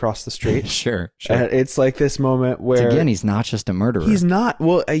man across the street. Sure. It's like this moment where... Again, he's not just a murderer. He's not.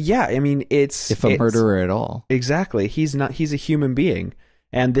 Well, I mean, it's... If a murderer at all. Exactly. He's not. He's a human being.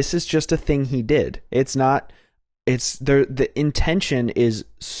 And this is just a thing he did. It's not... the intention is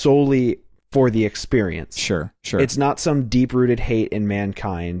solely for the experience. Sure. It's not some deep-rooted hate in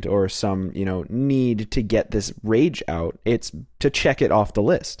mankind or some, need to get this rage out. It's to check it off the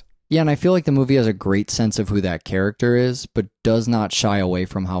list. Yeah, and I feel like the movie has a great sense of who that character is, but does not shy away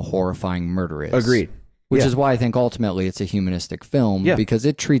from how horrifying murder is. Agreed. Which is why I think ultimately it's a humanistic film, because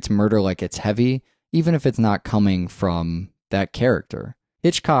it treats murder like it's heavy, even if it's not coming from that character.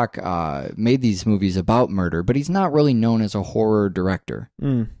 Hitchcock made these movies about murder, but he's not really known as a horror director.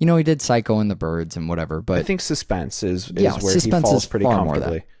 He did Psycho and the Birds and whatever, but... I think suspense is where suspense he falls is pretty far comfortably.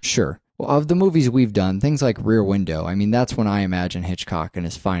 More that. Sure. Well, of the movies we've done, things like Rear Window, I mean, that's when I imagine Hitchcock in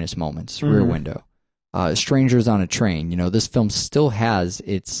his finest moments. Rear Window. Strangers on a Train. This film still has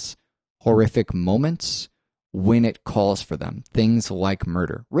its horrific moments when it calls for them. Things like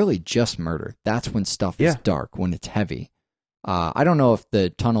murder. Really just murder. That's when stuff is dark, when it's heavy. I don't know if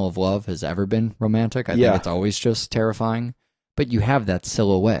the Tunnel of Love has ever been romantic. I think it's always just terrifying. But you have that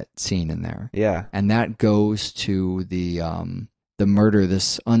silhouette scene in there. Yeah. And that goes to the murder,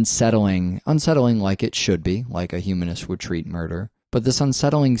 this unsettling like it should be, like a humanist would treat murder. But this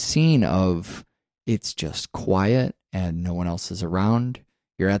unsettling scene of it's just quiet and no one else is around.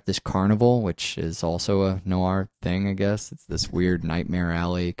 You're at this carnival, which is also a noir thing, I guess. It's this weird nightmare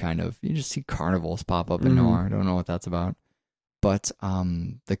alley kind of, you just see carnivals pop up in noir. I don't know what that's about. But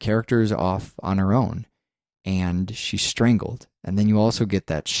the character's off on her own, and she's strangled. And then you also get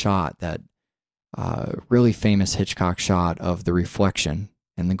that shot, that really famous Hitchcock shot of the reflection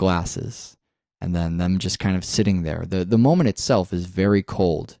in the glasses, and then them just kind of sitting there. The moment itself is very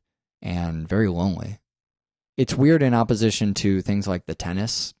cold and very lonely. It's weird in opposition to things like the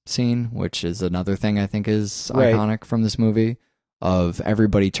tennis scene, which is another thing I think is iconic from this movie. Of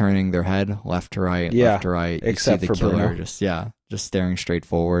everybody turning their head left to right, left to right. Except you see for the killer Bruno. just staring straight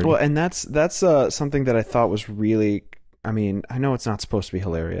forward. Well, and that's something that I thought was really, I mean, I know it's not supposed to be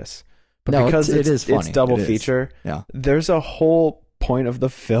hilarious, but because it is funny. It's double feature, there's a whole point of the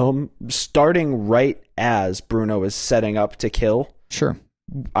film starting right as Bruno is setting up to kill. Sure.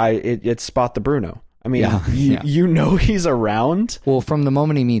 It's Spot the Bruno. I mean, he's around. Well, from the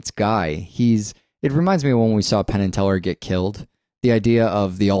moment he meets Guy, it reminds me of when we saw Penn and Teller get killed. The idea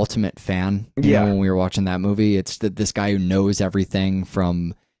of the ultimate fan, you know, when we were watching that movie, it's this guy who knows everything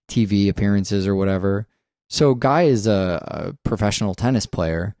from TV appearances or whatever. So Guy is a professional tennis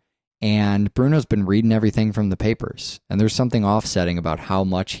player, and Bruno's been reading everything from the papers. And there's something offsetting about how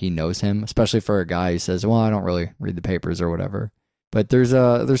much he knows him, especially for a guy who says, well, I don't really read the papers or whatever. But there's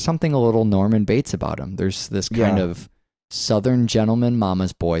something a little Norman Bates about him. There's this kind of Southern gentleman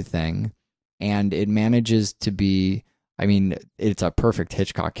mama's boy thing, and it manages to be... I mean, it's a perfect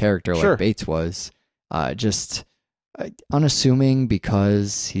Hitchcock character like Bates was. Just unassuming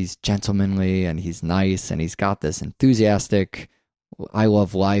because he's gentlemanly and he's nice and he's got this enthusiastic, I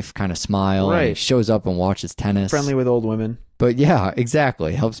love life kind of smile. And he shows up and watches tennis. Friendly with old women. But yeah,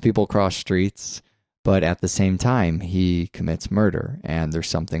 exactly. Helps people cross streets. But at the same time, he commits murder, and there's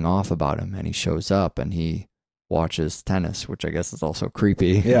something off about him, and he shows up and he watches tennis, which I guess is also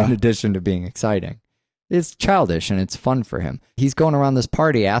creepy in addition to being exciting. It's childish and it's fun for him. He's going around this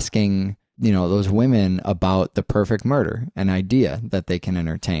party asking, those women about the perfect murder, an idea that they can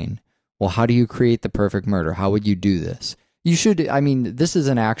entertain. Well, how do you create the perfect murder? How would you do this? You should, this is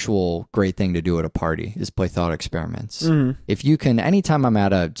an actual great thing to do at a party, is play thought experiments. Mm-hmm. If you can, anytime I'm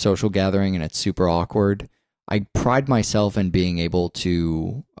at a social gathering and it's super awkward, I pride myself in being able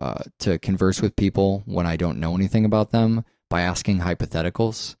to converse with people when I don't know anything about them by asking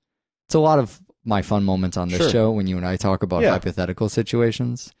hypotheticals. It's a lot of my fun moments on this show when you and I talk about hypothetical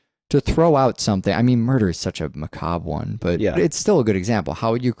situations. To throw out something, murder is such a macabre one, but it's still a good example.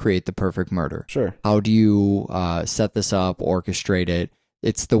 How would you create the perfect murder? Sure. How do you set this up, orchestrate it?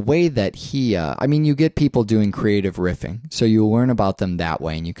 It's the way that he, you get people doing creative riffing. So you learn about them that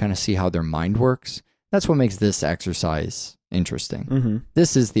way and you kind of see how their mind works. That's what makes this exercise interesting. Mm-hmm.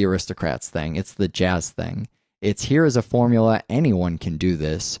 This is the aristocrats thing. It's the jazz thing. It's here is a formula. Anyone can do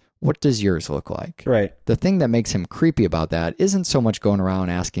this. What does yours look like? Right. The thing that makes him creepy about that isn't so much going around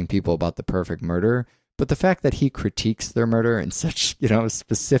asking people about the perfect murder, but the fact that he critiques their murder in such,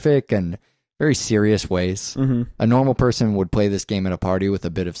 specific and very serious ways. Mm-hmm. A normal person would play this game at a party with a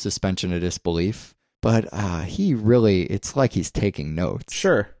bit of suspension of disbelief, but he really, it's like he's taking notes.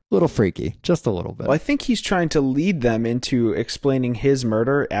 Sure. A little freaky, just a little bit. Well, I think he's trying to lead them into explaining his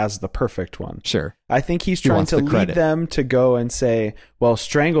murder as the perfect one. Sure. I think he's trying to lead them to go and say, well,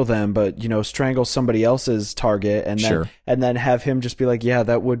 strangle them, but, strangle somebody else's target and then have him just be like, yeah,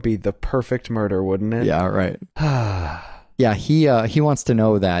 that would be the perfect murder, wouldn't it? Yeah, right. Yeah, he wants to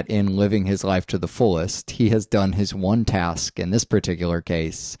know that in living his life to the fullest, he has done his one task in this particular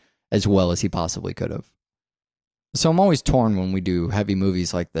case as well as he possibly could have. So I'm always torn when we do heavy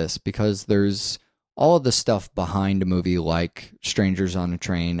movies like this because there's all of the stuff behind a movie like Strangers on a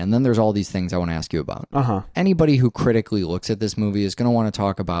Train, and then there's all these things I want to ask you about. Anybody who critically looks at this movie is going to want to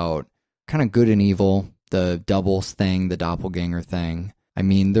talk about kind of good and evil, the doubles thing, the doppelganger thing.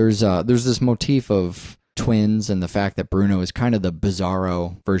 There's this motif of twins and the fact that Bruno is kind of the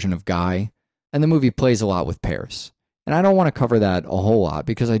bizarro version of Guy, and the movie plays a lot with pairs. And I don't want to cover that a whole lot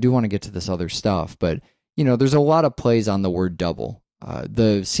because I do want to get to this other stuff, but there's a lot of plays on the word double.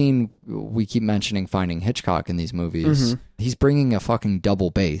 The scene we keep mentioning Finding Hitchcock in these movies, he's bringing a fucking double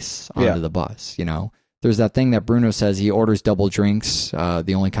bass onto the bus, There's that thing that Bruno says he orders double drinks,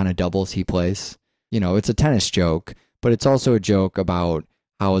 the only kind of doubles he plays. It's a tennis joke, but it's also a joke about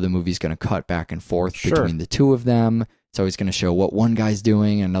how the movie's going to cut back and forth between the two of them. It's always going to show what one guy's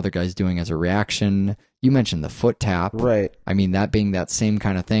doing and another guy's doing as a reaction. You mentioned the foot tap. Right. That being that same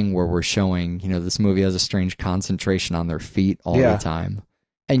kind of thing where we're showing, this movie has a strange concentration on their feet all the time.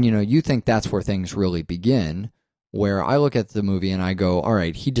 And, you think that's where things really begin, where I look at the movie and I go, all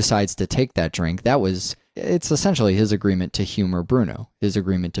right, he decides to take that drink. It's essentially his agreement to humor Bruno, his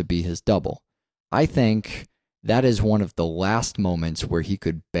agreement to be his double. I think that is one of the last moments where he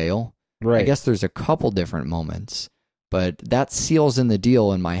could bail. Right. I guess there's a couple different moments, but that seals in the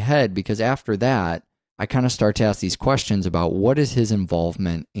deal in my head because after that, I kind of start to ask these questions about what is his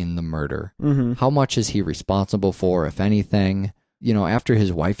involvement in the murder? Mm-hmm. How much is he responsible for, if anything? After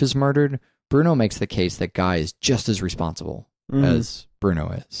his wife is murdered, Bruno makes the case that Guy is just as responsible as Bruno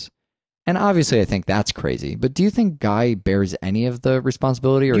is. And obviously, I think that's crazy. But do you think Guy bears any of the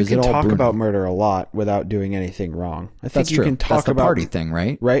responsibility, or is it all Bruno? You can talk about murder a lot without doing anything wrong. I think that's you true. Can talk that's the about party thing,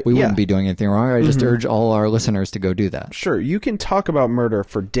 right? Right. We wouldn't be doing anything wrong. I just urge all our listeners to go do that. Sure, you can talk about murder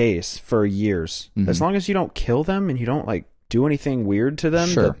for days, for years, as long as you don't kill them and you don't do anything weird to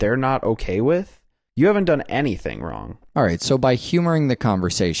them that they're not okay with. You haven't done anything wrong. All right. So by humoring the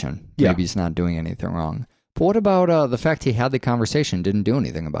conversation, maybe he's not doing anything wrong. But what about the fact he had the conversation, didn't do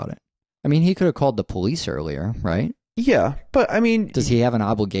anything about it? He could have called the police earlier, right? Yeah, but does he have an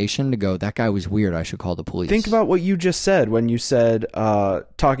obligation to go, that guy was weird, I should call the police? Think about what you just said when you said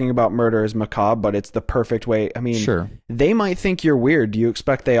talking about murder is macabre, but it's the perfect way. They might think you're weird. Do you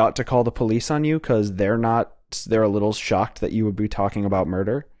expect they ought to call the police on you because they're a little shocked that you would be talking about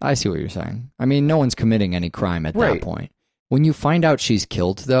murder? I see what you're saying. No one's committing any crime at that point. When you find out she's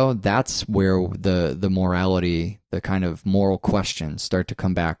killed, though, that's where the morality, the kind of moral questions start to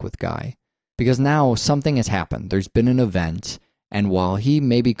come back with Guy. Because now something has happened. There's been an event, and while he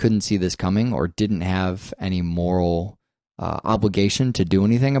maybe couldn't see this coming or didn't have any moral obligation to do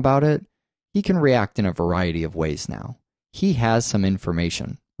anything about it, he can react in a variety of ways now. He has some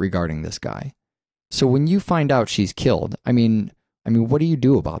information regarding this guy. So when you find out she's killed, what do you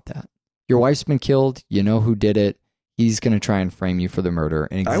do about that? Your wife's been killed. You know who did it. he's going to try and frame you for the murder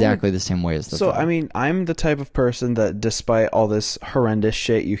in exactly the same way as the So, film. I mean, I'm the type of person that despite all this horrendous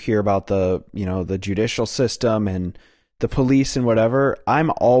shit you hear about the judicial system and the police and whatever,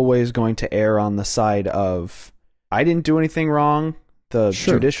 I'm always going to err on the side of I didn't do anything wrong. The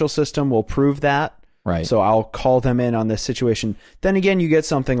judicial system will prove that. Right. So I'll call them in on this situation. Then again, you get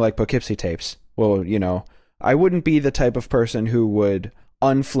something like Poughkeepsie tapes. Well, I wouldn't be the type of person who would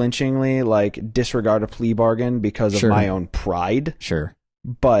unflinchingly like disregard a plea bargain because of my own pride. Sure.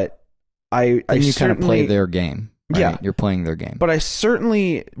 But I you kind of play their game. Right? Yeah. You're playing their game. But I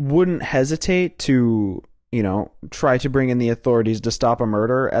certainly wouldn't hesitate to, try to bring in the authorities to stop a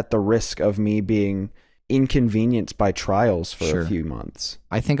murder at the risk of me being inconvenienced by trials for a few months.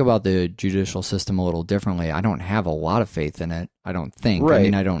 I think about the judicial system a little differently. I don't have a lot of faith in it. I don't think. Right. I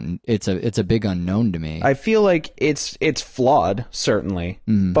mean, I don't. It's a big unknown to me. I feel like it's flawed, certainly,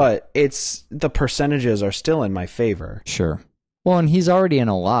 but the percentages are still in my favor. Sure. Well, and he's already in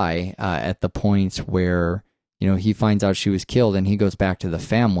a lie at the point where he finds out she was killed, and he goes back to the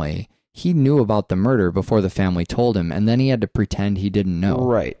family. He knew about the murder before the family told him, and then he had to pretend he didn't know.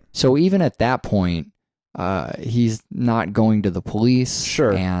 Right. So even at that point, he's not going to the police.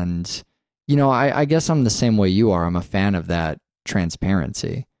 Sure. And, I guess I'm the same way you are. I'm a fan of that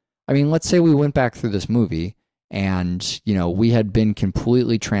transparency. I mean, let's say we went back through this movie and, we had been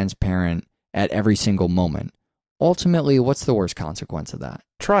completely transparent at every single moment. Ultimately, what's the worst consequence of that?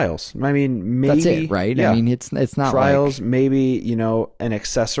 Trials. I mean, maybe. That's it, right? Yeah. I mean, it's not trials, like, maybe, an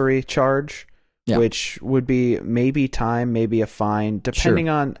accessory charge. Yeah. Which would be maybe time, maybe a fine, depending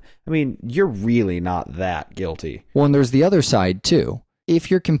on, I mean, you're really not that guilty. Well, and there's the other side, too. If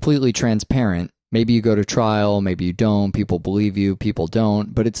you're completely transparent, maybe you go to trial, maybe you don't, people believe you, people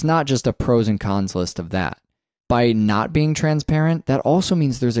don't, but it's not just a pros and cons list of that. By not being transparent, that also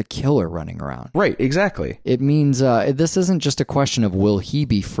means there's a killer running around. Right, exactly. It means this isn't just a question of will he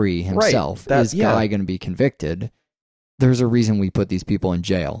be free himself? Right. Is Guy going to be convicted? There's a reason we put these people in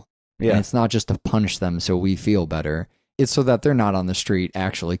jail. Yeah. And it's not just to punish them so we feel better. It's so that they're not on the street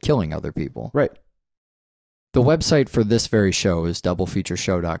actually killing other people. Right. The website for this very show is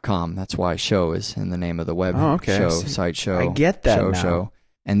doublefeatureshow.com. That's why show is in the name of the web site show. I get that show.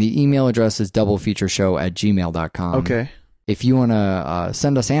 And the email address is doublefeatureshow@gmail.com. Okay. If you want to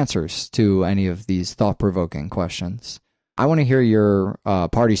send us answers to any of these thought-provoking questions. I want to hear your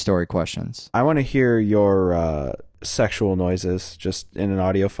party story questions. I want to hear your sexual noises just in an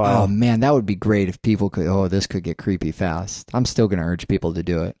audio file. Oh man, that would be great if people could. This could get creepy fast. I'm still going to urge people to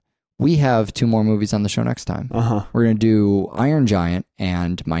do it. We have 2 more movies on the show next time. We're going to do Iron Giant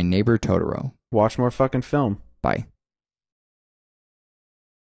and My Neighbor Totoro. Watch more fucking film. Bye.